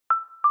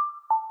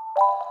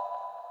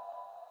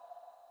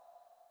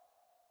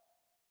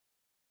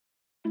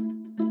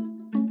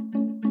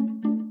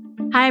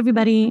Hi,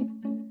 everybody.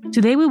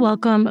 Today we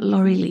welcome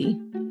Lori Lee.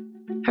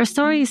 Her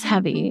story is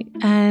heavy,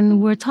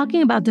 and we're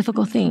talking about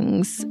difficult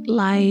things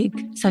like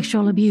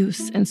sexual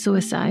abuse and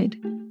suicide.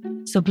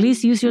 So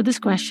please use your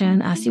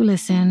discretion as you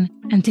listen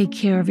and take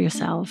care of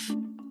yourself.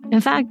 In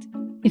fact,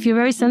 if you're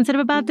very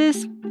sensitive about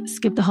this,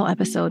 skip the whole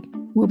episode.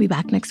 We'll be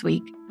back next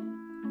week.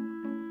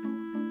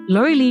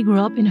 Lori Lee grew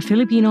up in a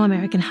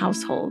Filipino-American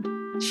household.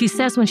 She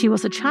says when she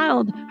was a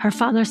child, her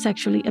father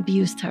sexually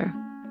abused her.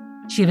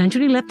 She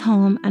eventually left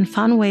home and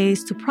found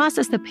ways to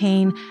process the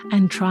pain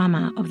and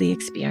trauma of the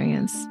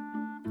experience.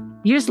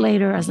 Years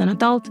later, as an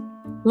adult,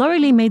 Lori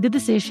Lee made the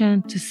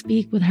decision to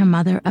speak with her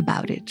mother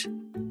about it.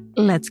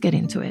 Let's get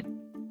into it.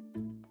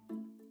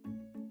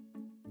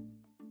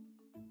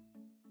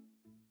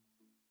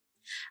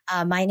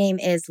 My name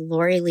is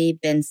Lori Lee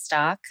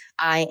Binstock.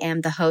 I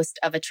am the host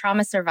of a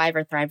Trauma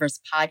Survivor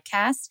Thrivers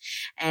podcast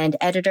and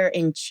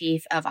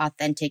editor-in-chief of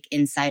Authentic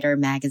Insider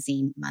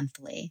Magazine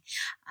Monthly.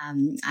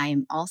 I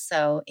am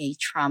also a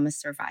trauma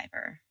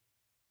survivor.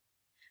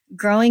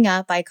 Growing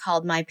up, I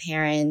called my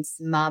parents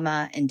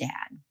Mama and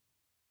Dad.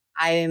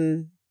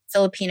 I'm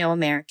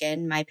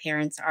Filipino-American. My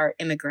parents are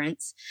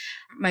immigrants.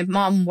 My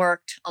mom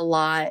worked a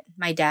lot.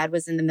 My dad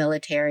was in the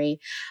military.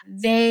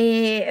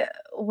 They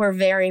were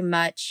very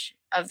much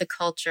of the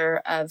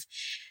culture of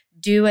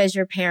do as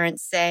your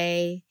parents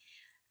say,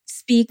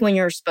 speak when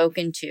you're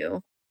spoken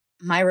to.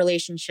 My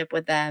relationship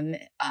with them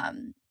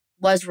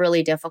was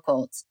really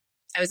difficult.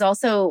 I was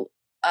also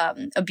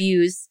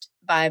abused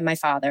by my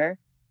father.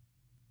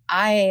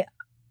 I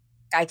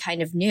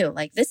kind of knew,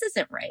 like, this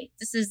isn't right.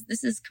 This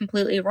is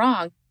completely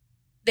wrong.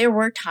 There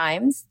were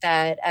times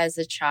that as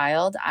a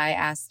child, I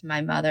asked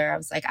my mother, I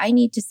was like, I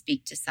need to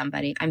speak to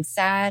somebody. I'm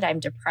sad. I'm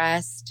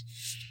depressed.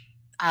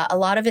 A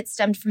lot of it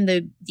stemmed from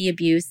the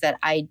abuse that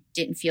I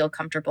didn't feel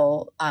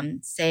comfortable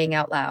saying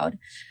out loud.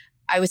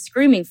 I was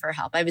screaming for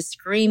help. I was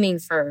screaming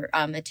for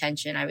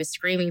attention. I was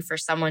screaming for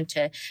someone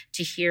to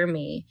hear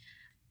me.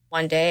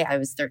 One day, I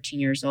was 13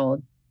 years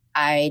old.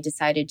 I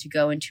decided to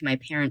go into my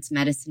parents'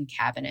 medicine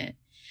cabinet.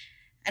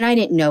 And I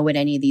didn't know what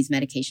any of these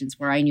medications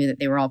were. I knew that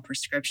they were all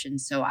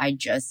prescriptions, so I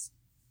just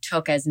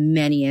took as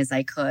many as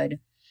I could.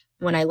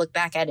 When I look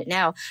back at it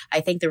now,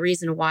 I think the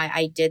reason why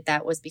I did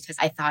that was because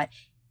I thought,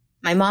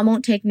 my mom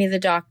won't take me to the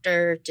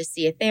doctor to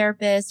see a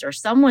therapist or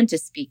someone to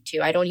speak to.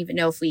 I don't even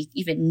know if we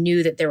even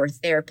knew that there were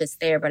therapists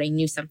there, but I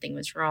knew something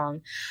was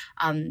wrong.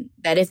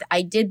 That if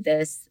I did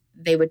this,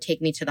 they would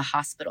take me to the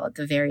hospital at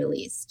the very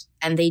least.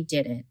 And they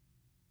didn't.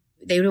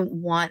 They didn't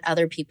want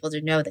other people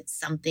to know that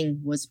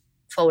something was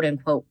quote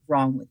unquote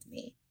wrong with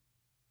me.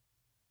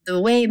 The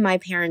way my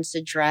parents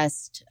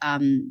addressed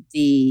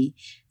the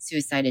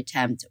suicide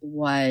attempt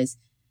was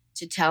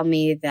to tell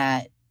me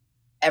that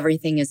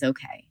everything is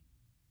okay,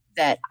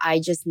 that I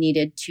just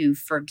needed to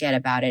forget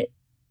about it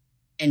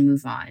and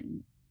move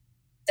on.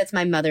 That's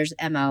my mother's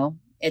MO.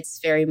 It's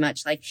very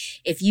much like,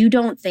 if you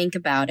don't think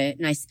about it,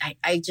 and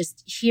I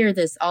just hear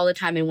this all the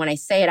time, and when I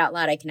say it out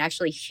loud, I can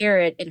actually hear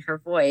it in her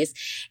voice.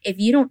 If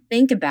you don't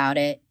think about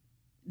it,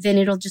 then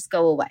it'll just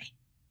go away.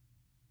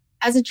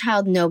 As a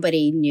child,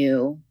 nobody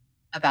knew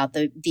about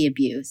the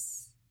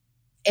abuse.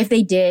 If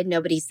they did,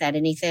 nobody said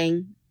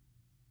anything.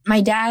 My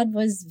dad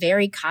was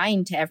very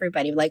kind to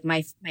everybody. Like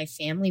my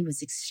family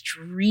was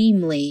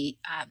extremely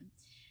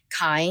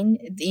kind.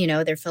 You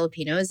know, they're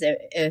Filipinos.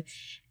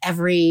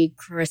 Every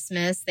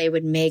Christmas, they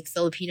would make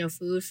Filipino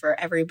food for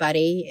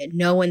everybody.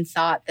 No one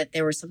thought that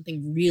there was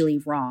something really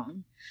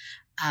wrong.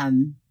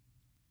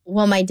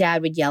 Well, my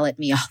dad would yell at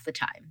me all the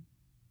time.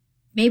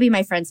 Maybe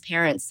my friend's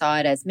parents saw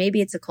it as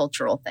maybe it's a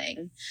cultural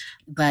thing.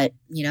 But,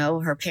 you know,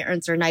 her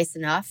parents are nice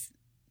enough.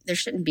 There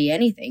shouldn't be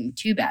anything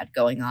too bad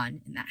going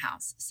on in that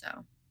house.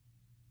 So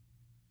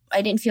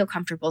I didn't feel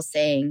comfortable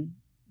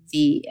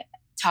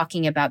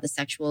talking about the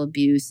sexual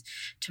abuse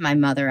to my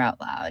mother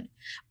out loud.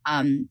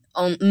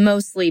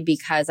 Mostly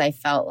because I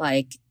felt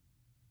like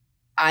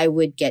I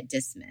would get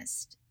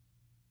dismissed.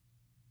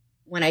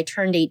 When I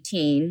turned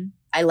 18,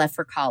 I left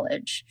for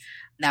college.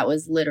 That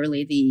was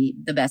literally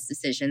the best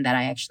decision that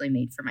I actually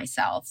made for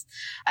myself.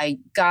 I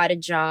got a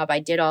job. I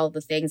did all the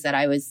things that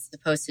I was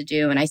supposed to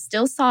do. And I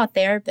still saw a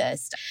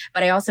therapist,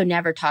 but I also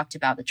never talked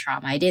about the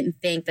trauma. I didn't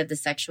think that the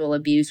sexual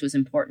abuse was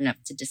important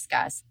enough to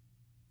discuss.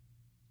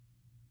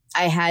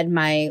 I had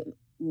my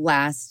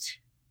last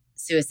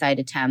suicide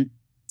attempt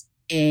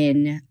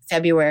in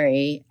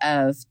February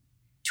of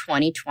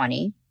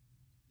 2020.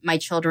 My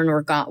children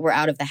were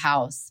out of the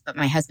house, but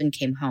my husband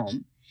came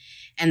home.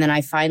 And then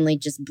I finally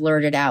just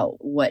blurted out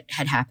what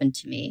had happened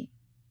to me.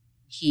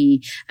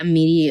 He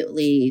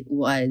immediately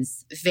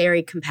was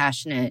very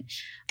compassionate,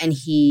 and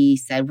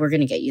he said, we're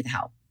going to get you the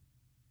help.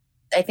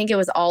 I think it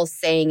was all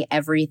saying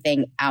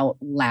everything out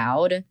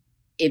loud.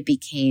 It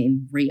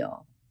became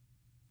real.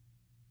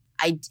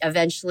 I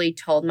eventually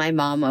told my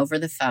mom over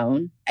the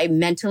phone. I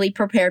mentally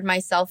prepared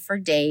myself for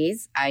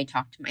days. I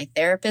talked to my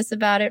therapist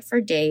about it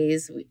for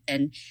days.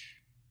 And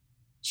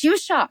She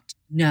was shocked.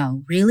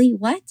 No, really?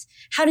 What?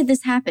 How did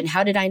this happen?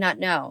 How did I not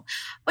know?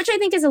 Which I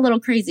think is a little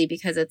crazy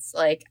because it's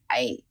like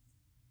I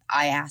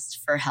asked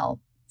for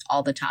help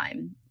all the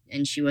time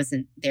and she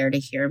wasn't there to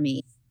hear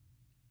me.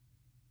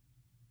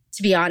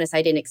 To be honest,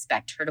 I didn't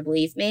expect her to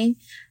believe me.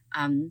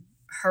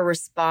 Her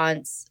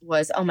response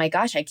was, oh my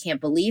gosh, I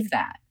can't believe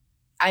that.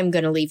 I'm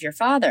going to leave your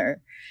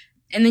father.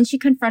 And then she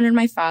confronted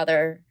my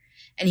father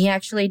and he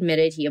actually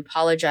admitted he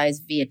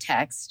apologized via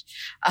text.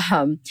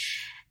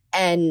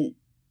 And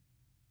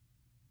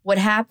what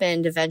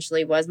happened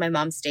eventually was my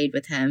mom stayed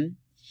with him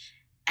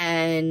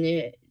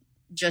and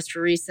just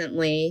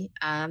recently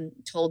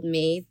told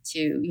me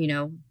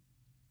to,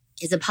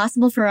 is it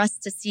possible for us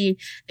to see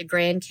the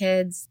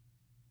grandkids?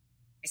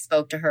 I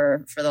spoke to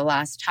her for the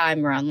last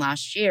time around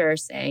last year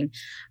saying,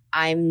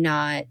 I'm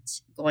not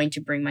going to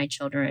bring my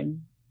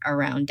children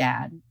around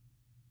dad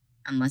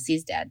unless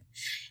he's dead.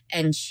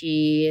 And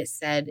she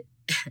said,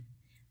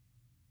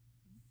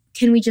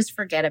 can we just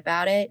forget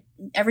about it?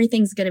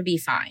 Everything's going to be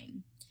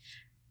fine.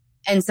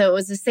 And so it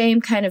was the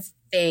same kind of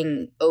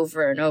thing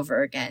over and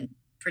over again.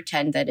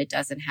 Pretend that it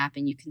doesn't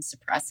happen. You can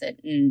suppress it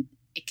and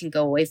it can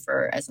go away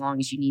for as long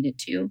as you need it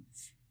to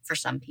for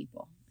some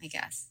people, I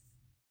guess.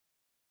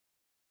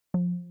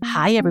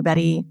 Hi,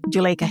 everybody.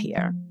 Juleyka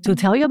here to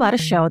tell you about a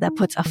show that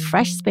puts a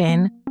fresh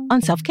spin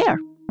on self-care,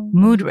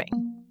 Mood Ring.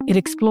 It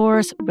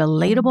explores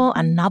relatable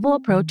and novel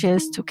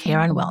approaches to care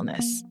and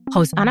wellness.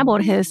 Host Ana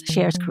Borges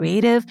shares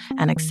creative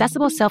and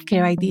accessible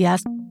self-care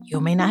ideas you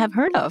may not have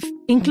heard of,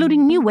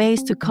 including new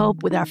ways to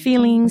cope with our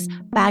feelings,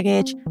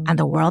 baggage, and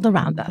the world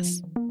around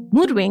us.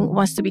 Mood Ring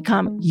wants to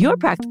become your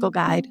practical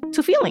guide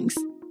to feelings.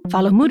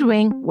 Follow Mood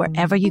Ring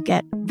wherever you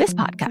get this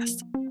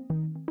podcast.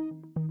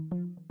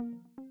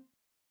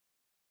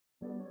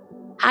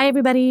 Hi,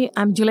 everybody.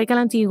 I'm Juleyka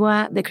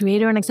Lantigua, the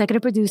creator and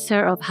executive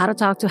producer of How to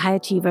Talk to High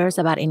Achievers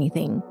About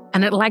Anything.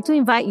 And I'd like to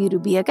invite you to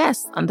be a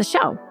guest on the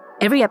show.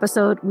 Every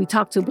episode, we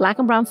talk to Black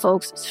and brown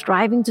folks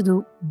striving to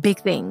do big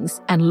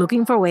things and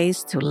looking for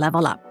ways to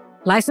level up.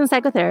 Licensed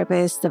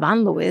psychotherapist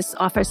Stevan Lewis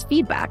offers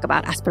feedback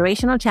about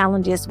aspirational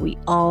challenges we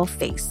all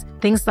face.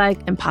 Things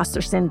like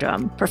imposter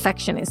syndrome,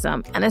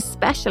 perfectionism, and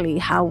especially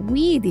how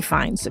we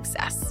define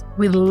success.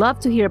 We'd love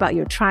to hear about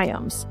your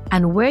triumphs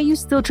and where you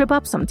still trip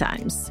up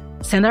sometimes.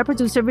 Send our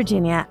producer,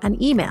 Virginia,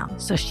 an email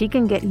so she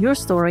can get your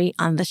story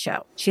on the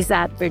show. She's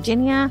at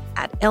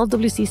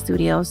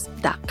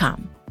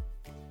virginia@lwcstudios.com.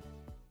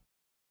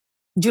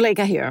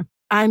 Juleyka here.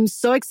 I'm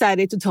so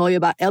excited to tell you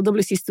about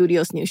LWC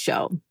Studios' new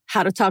show,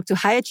 How to Talk to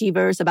High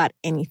Achievers About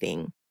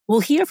Anything. We'll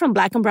hear from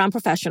Black and brown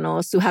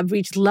professionals who have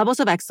reached levels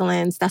of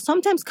excellence that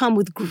sometimes come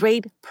with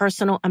great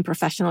personal and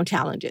professional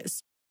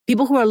challenges.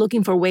 People who are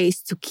looking for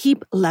ways to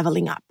keep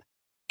leveling up.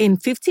 In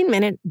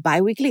 15-minute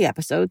bi-weekly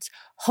episodes,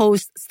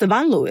 host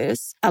Stevan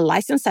Lewis, a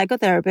licensed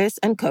psychotherapist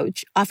and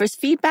coach, offers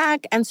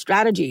feedback and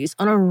strategies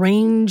on a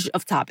range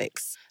of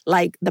topics,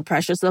 like the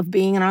pressures of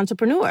being an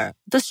entrepreneur,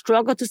 the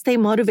struggle to stay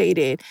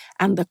motivated,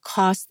 and the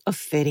cost of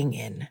fitting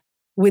in.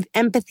 With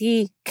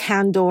empathy,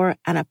 candor,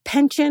 and a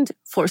penchant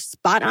for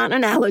spot-on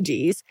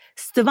analogies,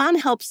 Stevan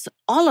helps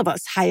all of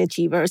us high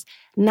achievers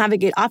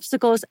navigate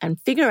obstacles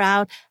and figure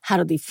out how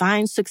to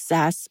define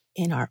success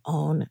in our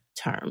own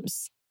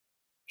terms.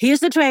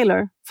 Here's the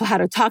trailer for How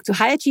to Talk to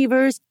High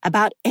Achievers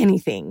About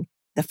Anything.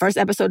 The first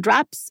episode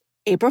drops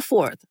April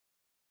 4th.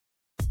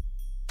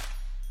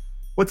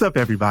 What's up,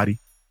 everybody?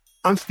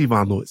 I'm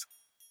Stevan Lewis,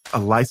 a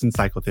licensed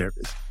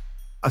psychotherapist.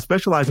 I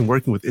specialize in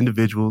working with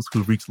individuals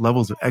who reach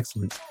levels of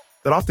excellence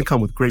that often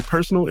come with great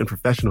personal and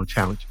professional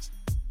challenges.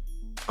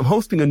 I'm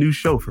hosting a new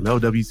show from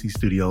LWC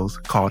Studios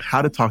called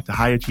How to Talk to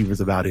High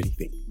Achievers About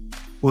Anything.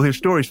 We'll hear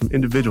stories from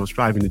individuals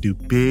striving to do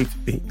big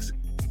things.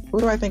 Who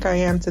do I think I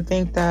am to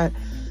think that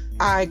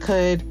I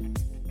could,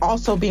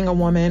 also being a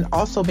woman,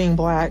 also being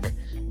Black,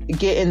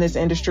 get in this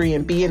industry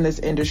and be in this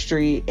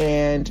industry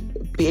and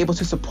be able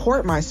to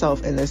support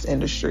myself in this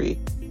industry?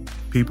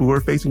 People who are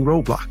facing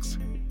roadblocks.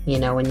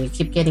 When you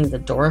keep getting the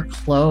door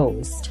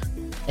closed,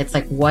 it's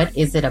like, what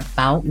is it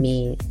about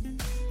me?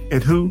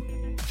 And who,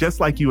 just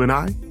like you and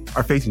I,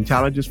 are facing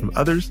challenges from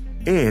others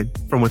and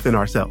from within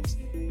ourselves.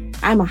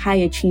 I'm a high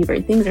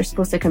achiever. Things are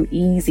supposed to come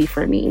easy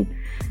for me.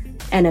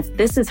 And if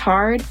this is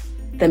hard,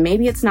 then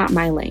maybe it's not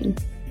my lane.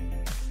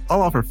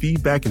 I'll offer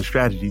feedback and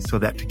strategies so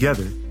that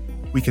together,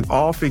 we can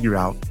all figure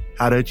out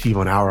how to achieve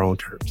on our own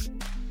terms.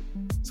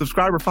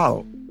 Subscribe or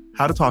follow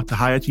How to Talk to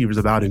High Achievers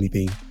About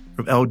Anything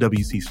from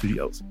LWC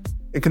Studios.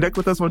 And connect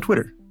with us on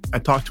Twitter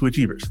at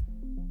Talk2Achievers.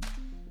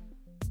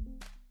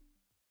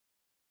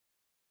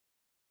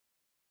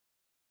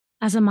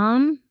 As a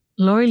mom,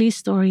 Lori Lee's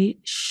story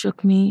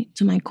shook me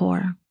to my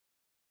core.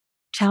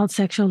 Child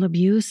sexual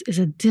abuse is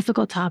a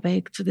difficult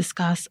topic to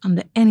discuss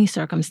under any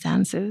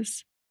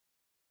circumstances.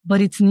 But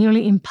it's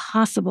nearly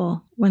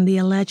impossible when the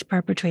alleged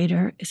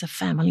perpetrator is a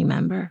family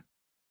member.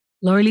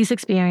 Lori Lee's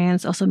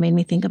experience also made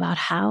me think about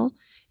how,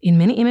 in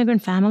many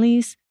immigrant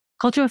families,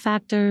 cultural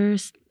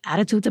factors,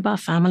 attitudes about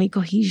family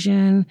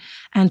cohesion,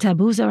 and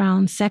taboos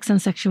around sex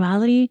and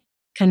sexuality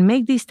can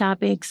make these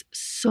topics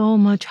so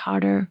much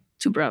harder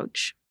to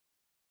broach.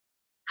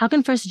 How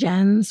can first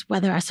gens,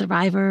 whether as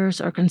survivors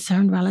or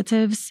concerned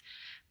relatives,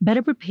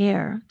 better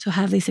prepare to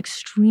have these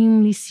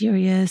extremely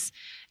serious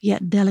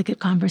yet delicate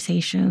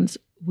conversations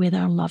with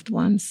our loved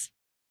ones,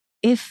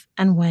 if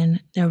and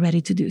when they're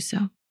ready to do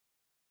so?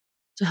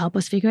 To help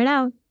us figure it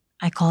out,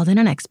 I called in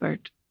an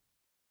expert.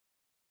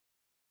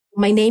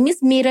 My name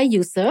is Mira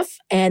Yusuf,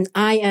 and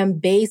I am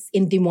based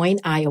in Des Moines,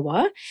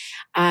 Iowa.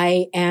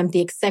 I am the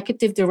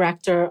executive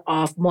director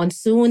of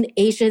Monsoon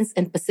Asians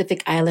and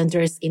Pacific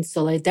Islanders in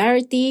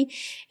Solidarity,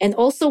 and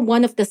also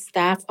one of the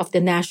staff of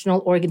the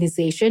National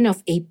Organization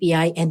of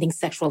API Ending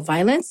Sexual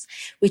Violence,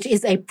 which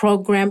is a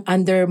program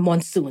under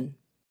Monsoon.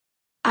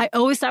 I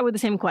always start with the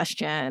same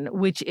question,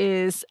 which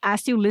is,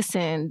 as you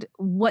listened,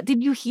 what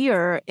did you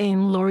hear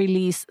in Lori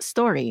Lee's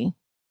story?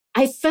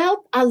 I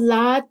felt a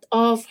lot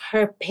of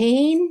her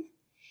pain.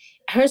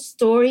 Her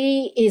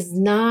story is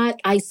not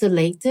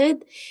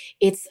isolated.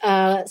 It's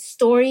a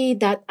story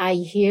that I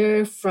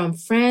hear from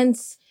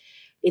friends.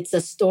 It's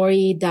a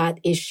story that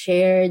is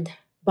shared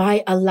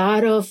by a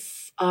lot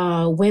of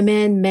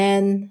women,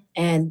 men,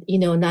 and,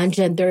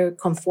 non-gender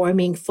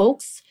conforming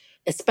folks,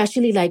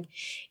 especially like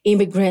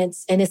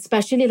immigrants, and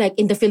especially like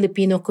in the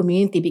Filipino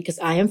community, because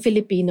I am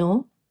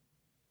Filipino.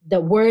 The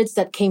words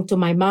that came to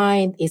my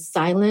mind is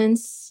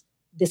silence,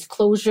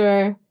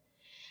 disclosure,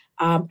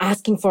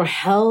 asking for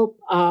help.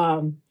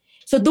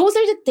 So those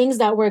are the things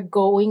that were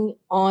going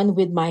on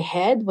with my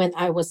head when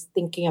I was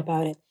thinking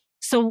about it.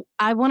 So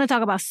I want to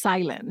talk about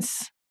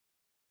silence.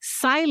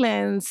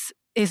 Silence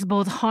is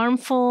both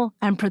harmful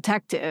and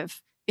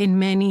protective in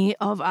many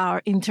of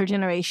our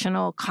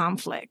intergenerational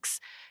conflicts.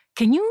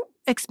 Can you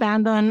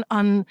expand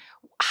on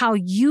how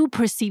you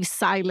perceive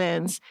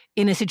silence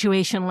in a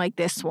situation like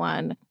this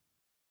one?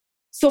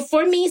 So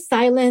for me,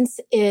 silence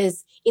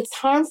it's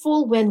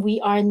harmful when we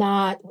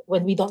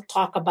don't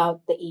talk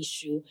about the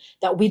issue,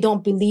 that we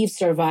don't believe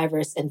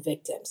survivors and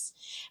victims.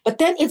 But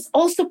then it's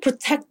also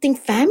protecting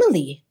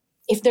family.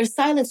 If there's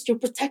silence, you're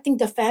protecting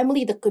the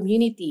family, the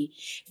community.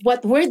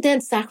 What we're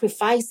then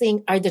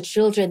sacrificing are the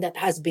children that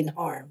has been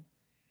harmed.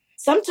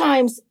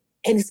 Sometimes,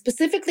 and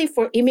specifically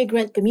for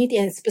immigrant community,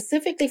 and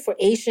specifically for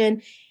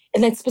Asian,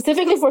 and then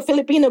specifically for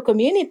Filipino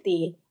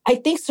community, I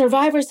think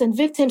survivors and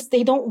victims,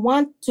 they don't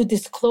want to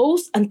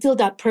disclose until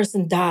that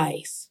person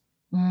dies.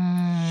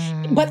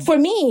 But for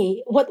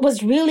me, what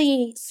was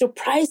really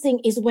surprising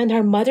is when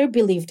her mother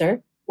believed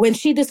her, when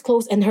she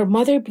disclosed and her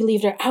mother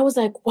believed her, I was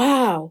like,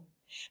 wow.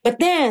 But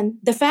then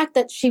the fact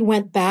that she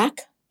went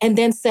back and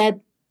then said,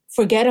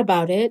 forget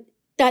about it,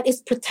 that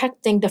is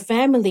protecting the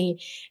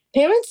family.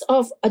 Parents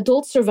of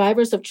adult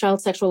survivors of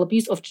child sexual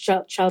abuse,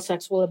 child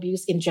sexual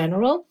abuse in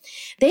general,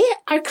 they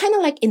are kind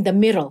of like in the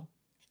middle.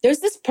 There's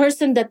this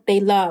person that they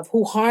love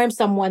who harms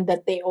someone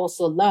that they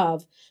also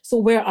love. So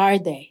where are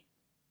they?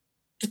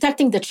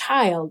 Protecting the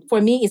child,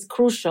 for me, is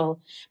crucial.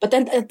 But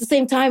then at the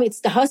same time,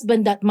 it's the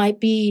husband that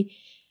might be,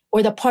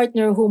 or the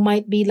partner who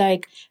might be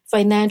like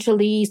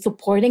financially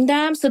supporting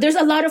them. So there's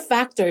a lot of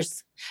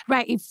factors.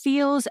 Right. It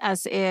feels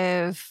as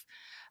if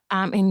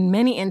in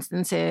many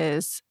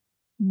instances,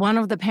 one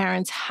of the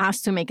parents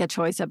has to make a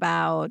choice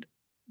about,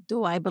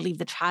 do I believe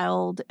the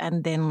child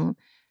and then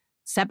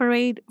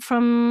separate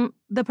from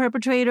the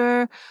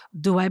perpetrator?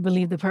 Do I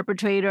believe the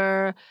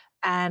perpetrator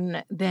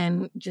and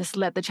then just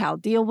let the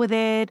child deal with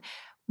it?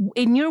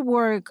 In your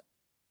work,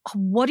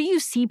 what do you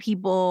see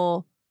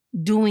people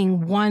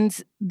doing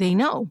once they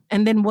know?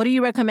 And then what do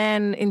you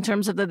recommend in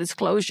terms of the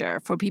disclosure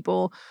for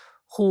people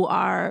who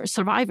are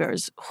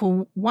survivors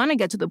who want to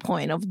get to the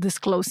point of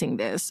disclosing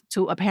this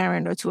to a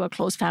parent or to a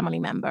close family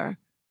member?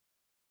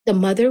 The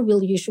mother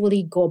will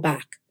usually go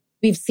back.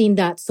 We've seen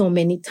that so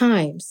many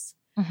times.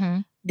 Mm-hmm.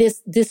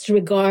 This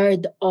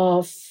disregard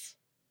of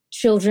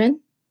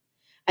children.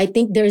 I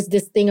think there's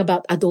this thing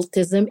about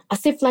adultism,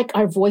 as if like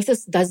our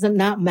voices does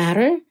not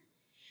matter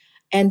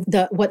and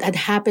what had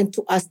happened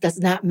to us does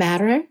not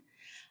matter.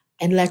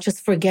 And let's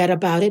just forget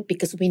about it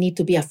because we need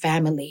to be a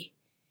family.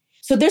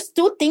 So there's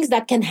two things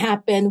that can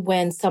happen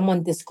when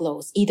someone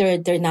discloses. Either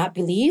they're not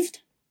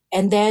believed,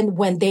 and then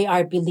when they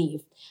are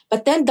believed.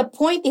 But then the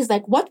point is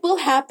like, what will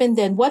happen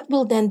then? What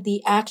will then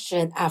the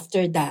action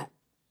after that,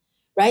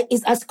 right?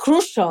 Is as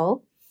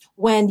crucial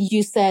when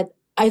you said,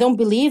 I don't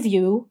believe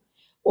you,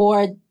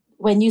 or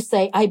when you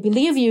say, I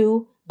believe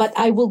you, but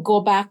I will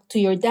go back to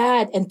your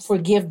dad and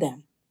forgive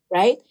them,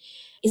 right?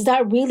 Is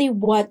that really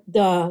what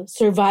the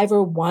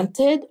survivor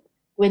wanted?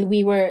 When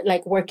we were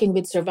like working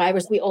with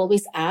survivors, we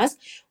always ask,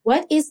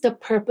 what is the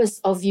purpose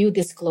of you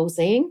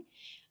disclosing?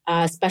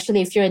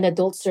 Especially if you're an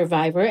adult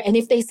survivor. And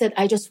if they said,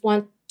 I just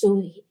want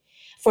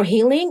for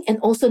healing. And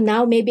also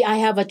now maybe I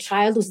have a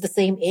child who's the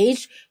same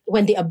age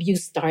when the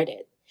abuse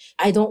started.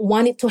 I don't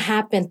want it to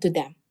happen to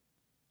them.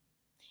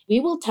 We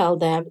will tell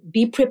them,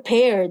 be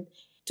prepared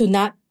to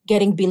not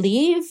getting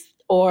believed,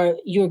 or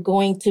you're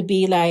going to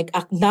be like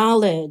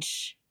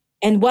acknowledged.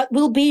 And what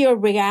will be your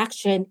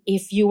reaction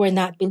if you were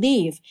not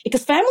believed?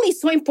 Because family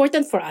is so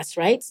important for us,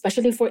 right?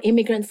 Especially for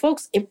immigrant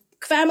folks.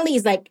 Family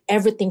is like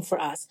everything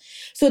for us.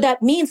 So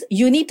that means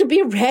you need to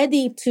be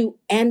ready to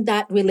end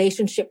that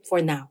relationship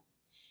for now.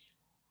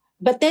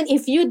 But then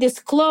if you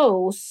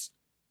disclose,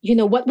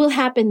 what will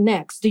happen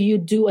next? Do you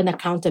do an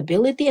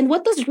accountability? And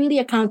what does really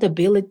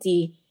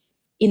accountability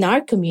in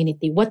our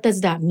community? What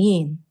does that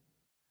mean?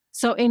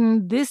 So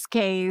in this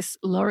case,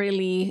 Lori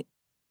Lee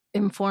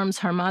informs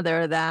her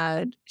mother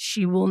that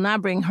she will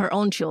not bring her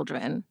own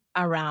children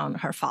around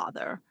her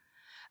father.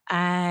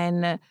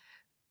 And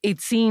it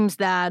seems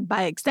that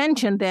by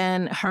extension,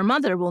 then her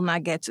mother will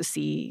not get to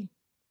see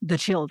the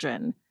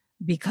children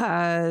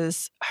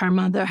because her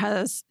mother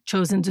has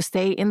chosen to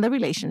stay in the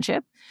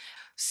relationship.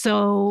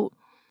 So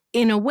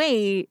in a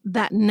way,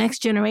 that next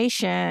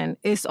generation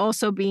is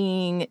also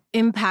being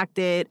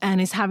impacted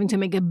and is having to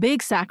make a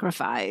big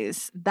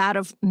sacrifice, that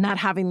of not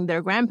having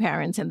their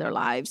grandparents in their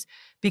lives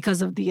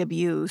because of the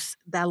abuse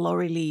that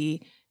Lori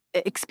Lee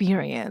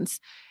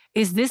experienced.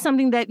 Is this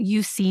something that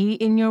you see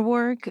in your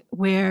work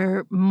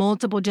where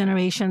multiple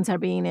generations are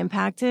being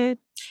impacted?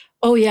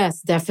 Oh,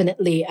 yes,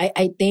 definitely.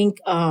 I think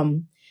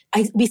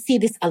we see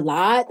this a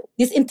lot.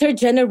 This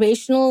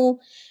intergenerational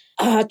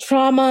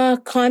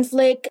trauma,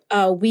 conflict.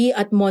 We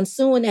at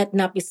Monsoon, at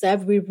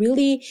NAPISEV, we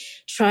really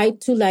try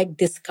to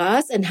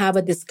discuss and have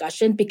a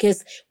discussion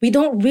because we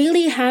don't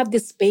really have the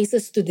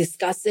spaces to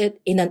discuss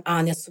it in an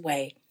honest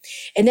way.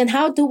 And then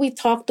how do we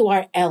talk to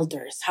our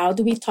elders? How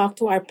do we talk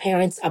to our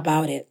parents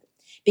about it?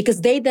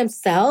 Because they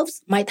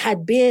themselves might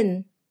have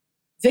been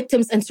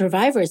victims and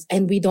survivors,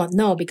 and we don't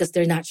know because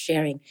they're not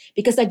sharing.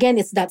 Because again,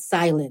 it's that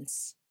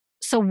silence.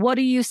 So what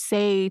do you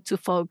say to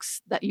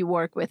folks that you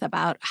work with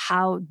about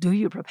how do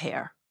you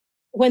prepare?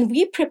 When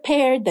we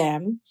prepare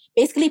them,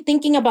 basically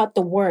thinking about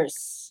the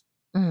worst,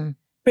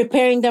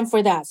 preparing them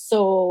for that.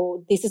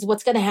 So this is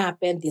what's going to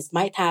happen. This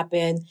might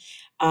happen.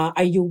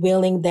 Are you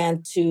willing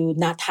then to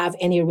not have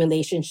any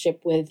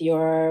relationship with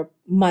your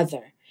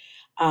mother?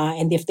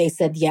 And if they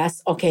said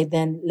yes, okay,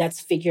 then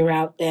let's figure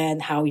out then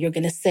how you're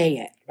going to say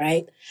it,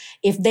 right?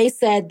 If they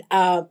said,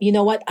 you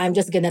know what, I'm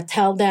just going to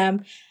tell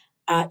them,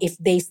 if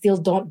they still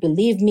don't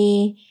believe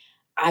me,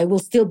 I will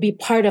still be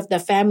part of the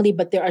family,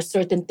 but there are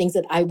certain things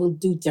that I will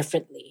do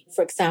differently.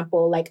 For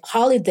example, like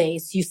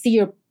holidays, you see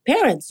your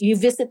parents, you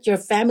visit your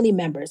family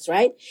members,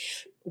 right?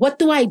 What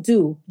do I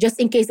do just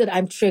in case that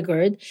I'm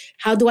triggered?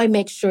 How do I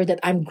make sure that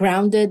I'm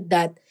grounded,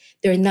 that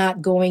they're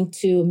not going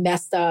to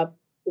mess up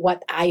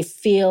what I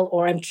feel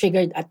or I'm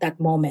triggered at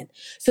that moment?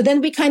 So then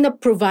we kind of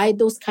provide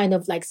those kind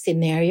of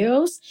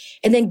scenarios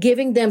and then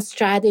giving them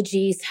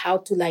strategies how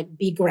to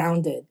be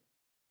grounded.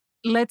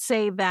 Let's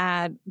say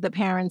that the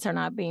parents are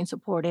not being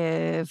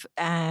supportive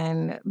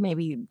and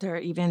maybe they're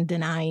even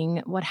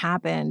denying what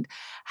happened.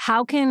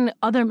 How can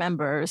other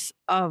members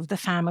of the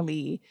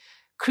family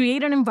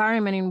create an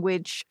environment in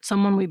which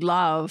someone we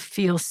love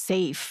feels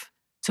safe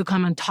to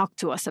come and talk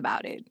to us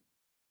about it?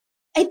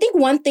 I think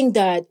one thing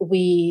that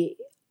we,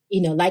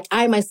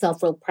 I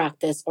myself will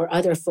practice, or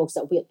other folks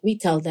that we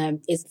tell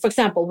them is, for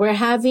example, we're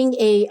having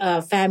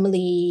a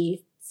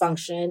family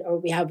function, or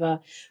we have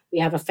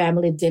a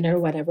family dinner,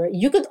 whatever.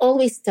 You could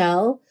always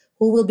tell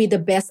who will be the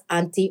best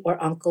auntie or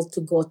uncle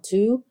to go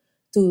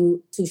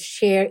to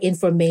share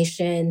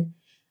information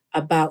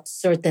about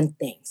certain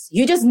things.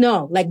 You just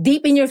know,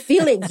 deep in your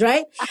feelings,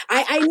 right?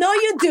 I know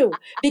you do,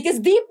 because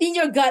deep in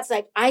your guts,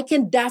 I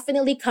can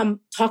definitely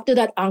come talk to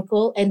that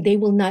uncle and they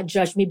will not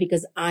judge me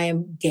because I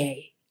am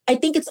gay. I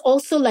think it's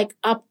also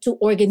up to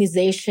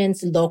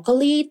organizations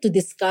locally to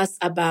discuss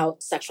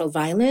about sexual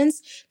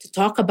violence, to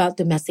talk about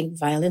domestic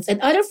violence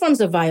and other forms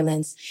of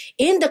violence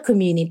in the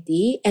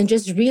community, and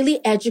just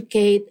really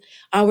educate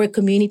our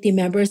community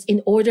members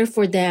in order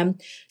for them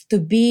to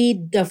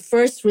be the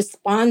first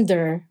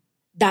responder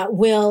that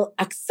will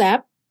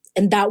accept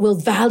and that will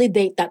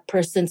validate that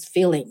person's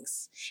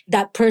feelings,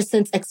 that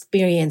person's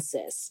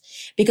experiences.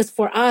 Because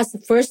for us,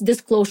 first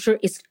disclosure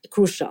is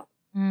crucial.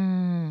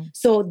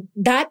 So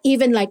that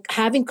even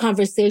having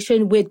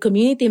conversation with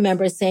community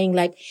members saying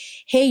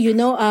hey, you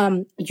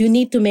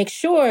need to make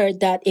sure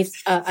that if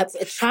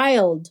a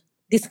child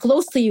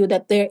disclose to you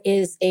that there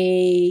is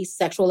a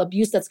sexual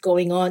abuse that's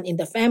going on in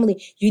the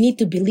family, you need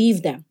to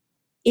believe them.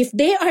 If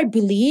they are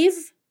believed,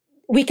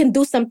 we can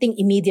do something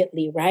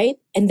immediately, right?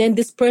 And then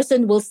this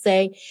person will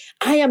say,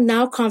 I am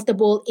now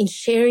comfortable in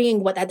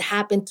sharing what had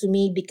happened to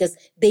me because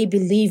they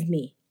believe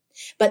me.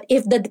 But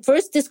if the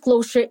first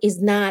disclosure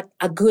is not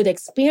a good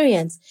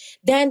experience,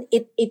 then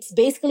it's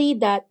basically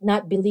that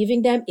not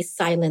believing them is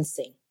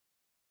silencing.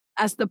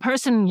 As the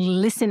person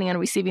listening and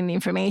receiving the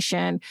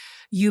information,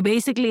 you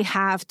basically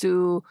have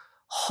to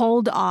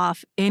hold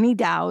off any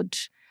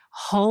doubt,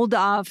 hold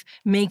off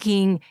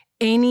making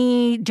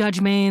any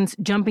judgments,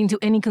 jumping to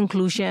any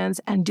conclusions,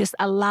 and just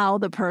allow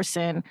the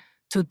person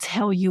to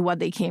tell you what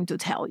they came to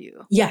tell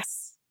you.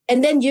 Yes.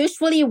 And then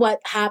usually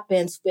what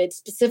happens with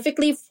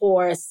specifically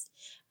for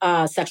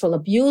sexual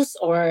abuse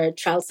or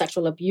child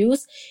sexual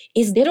abuse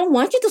is they don't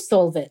want you to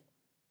solve it.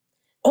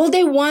 All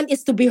they want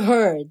is to be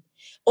heard.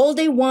 All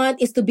they want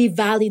is to be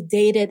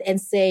validated and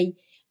say,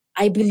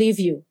 I believe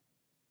you,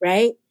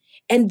 right?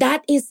 And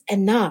that is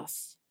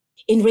enough.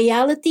 In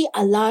reality,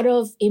 a lot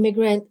of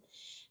immigrant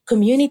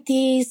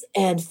communities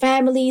and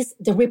families,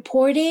 the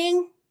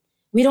reporting,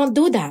 we don't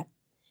do that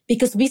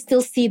because we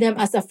still see them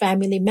as a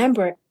family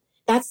member.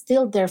 That's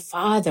still their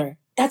father.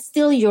 That's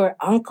still your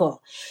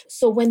uncle.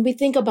 So when we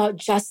think about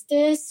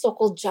justice,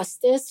 so-called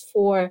justice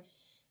for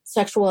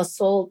sexual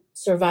assault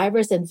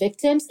survivors and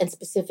victims, and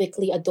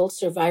specifically adult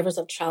survivors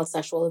of child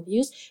sexual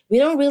abuse, we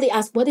don't really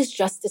ask, what is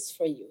justice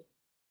for you?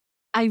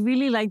 I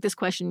really like this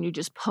question you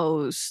just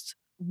posed.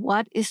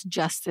 What is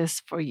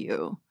justice for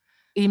you?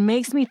 It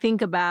makes me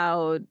think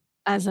about,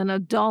 as an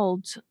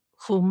adult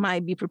who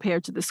might be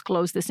prepared to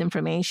disclose this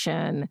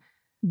information,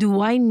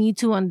 do I need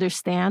to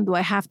understand? Do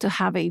I have to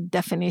have a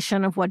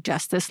definition of what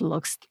justice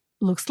looks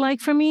like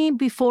for me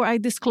before I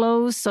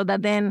disclose, so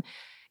that then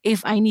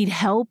if I need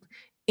help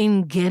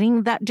in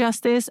getting that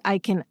justice, I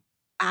can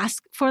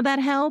ask for that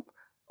help?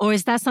 Or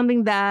is that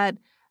something that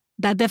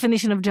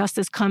definition of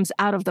justice comes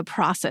out of the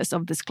process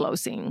of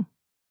disclosing?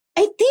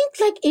 I think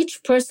like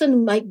each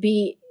person might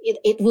be,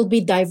 it will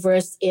be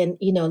diverse in,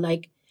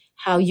 like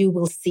how you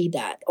will see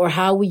that or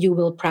how you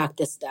will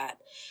practice that.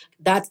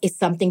 That is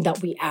something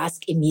that we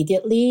ask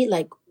immediately,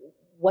 like,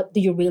 what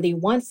do you really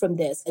want from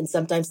this? And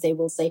sometimes they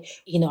will say,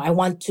 I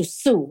want to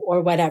sue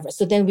or whatever.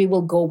 So then we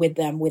will go with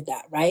them with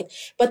that, right?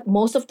 But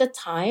most of the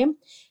time,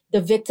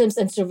 the victims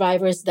and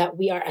survivors that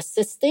we are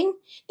assisting,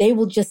 they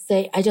will just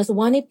say, I just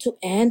want it to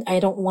end. I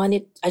don't want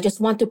it. I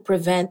just want to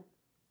prevent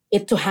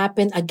it to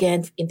happen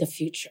again in the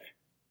future.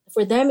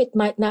 For them, it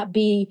might not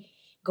be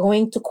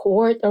going to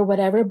court or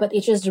whatever, but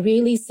it just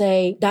really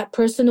say that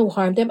person who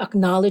harmed them,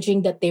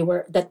 acknowledging that they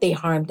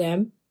harmed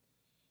them.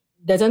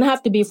 Doesn't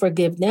have to be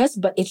forgiveness,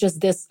 but it's just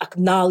this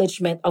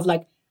acknowledgement of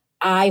like,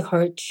 I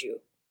hurt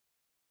you.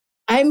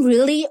 I'm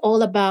really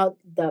all about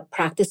the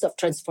practice of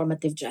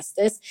transformative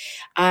justice.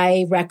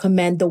 I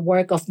recommend the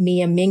work of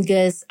Mia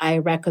Mingus. I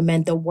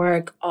recommend the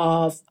work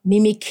of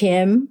Mimi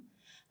Kim,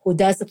 who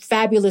does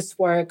fabulous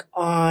work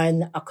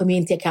on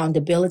community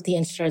accountability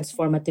and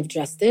transformative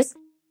justice.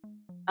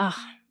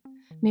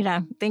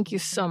 Mira, thank you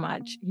so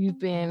much. You've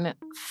been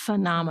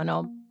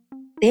phenomenal.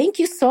 Thank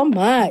you so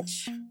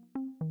much.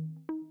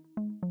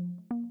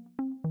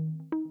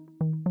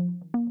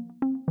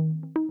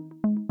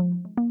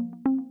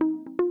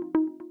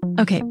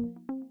 Okay,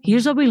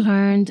 here's what we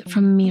learned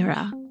from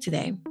Mira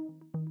today.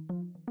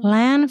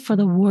 Plan for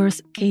the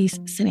worst case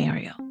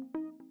scenario.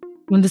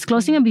 When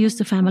disclosing abuse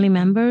to family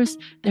members,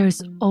 there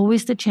is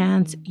always the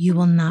chance you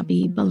will not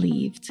be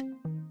believed.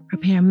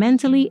 Prepare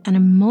mentally and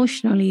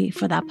emotionally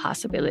for that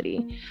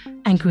possibility,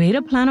 and create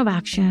a plan of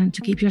action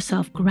to keep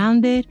yourself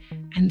grounded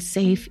and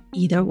safe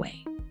either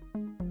way.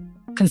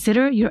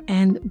 Consider your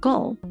end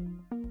goal.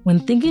 When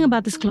thinking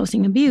about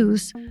disclosing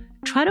abuse,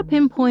 try to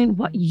pinpoint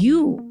what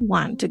you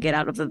want to get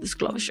out of the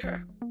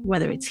disclosure,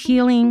 whether it's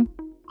healing,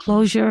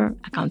 closure,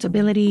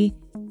 accountability,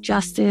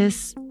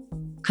 justice.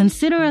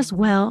 Consider as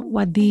well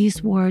what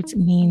these words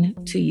mean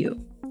to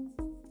you.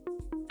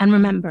 And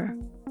remember,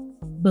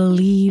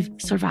 believe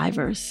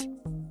survivors.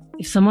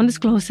 If someone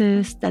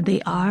discloses that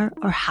they are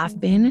or have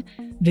been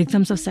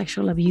victims of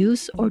sexual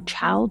abuse or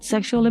child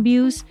sexual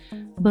abuse,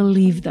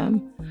 believe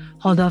them.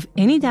 Hold off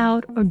any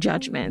doubt or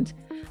judgment.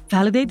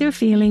 Validate their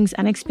feelings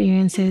and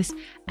experiences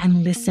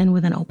and listen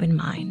with an open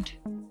mind.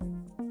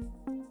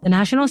 The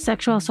National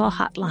Sexual Assault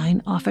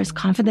Hotline offers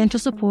confidential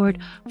support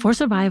for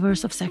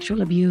survivors of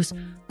sexual abuse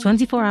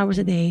 24 hours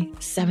a day,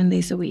 7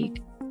 days a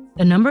week.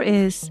 The number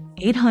is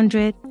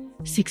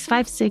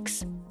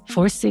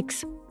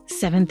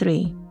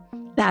 800-656-4673.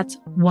 That's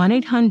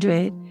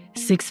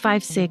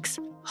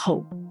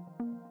 1-800-656-HOPE.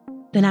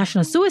 The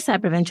National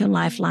Suicide Prevention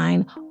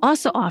Lifeline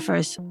also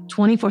offers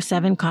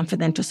 24/7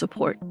 confidential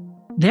support.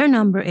 Their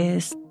number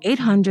is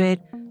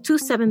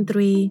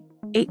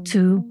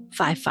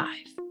 800-273-8255.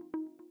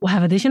 We'll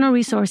have additional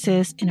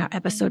resources in our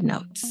episode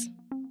notes.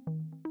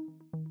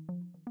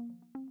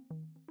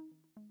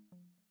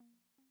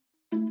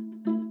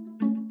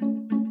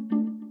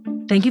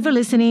 Thank you for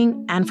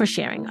listening and for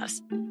sharing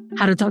us.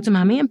 How to Talk to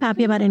Mommy and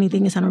Papi About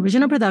Anything is an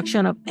original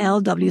production of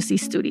LWC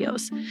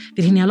Studios.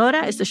 Virginia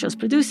Lora is the show's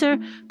producer.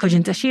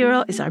 Kojin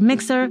Tashiro is our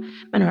mixer.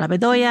 Manuela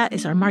Bedoya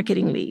is our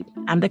marketing lead.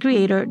 I'm the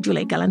creator,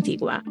 Juleyka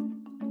Lantigua.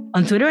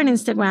 On Twitter and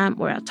Instagram,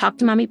 we're at Talk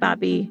to Mommy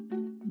Papi.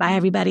 Bye,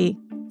 everybody.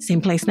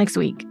 Same place next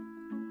week.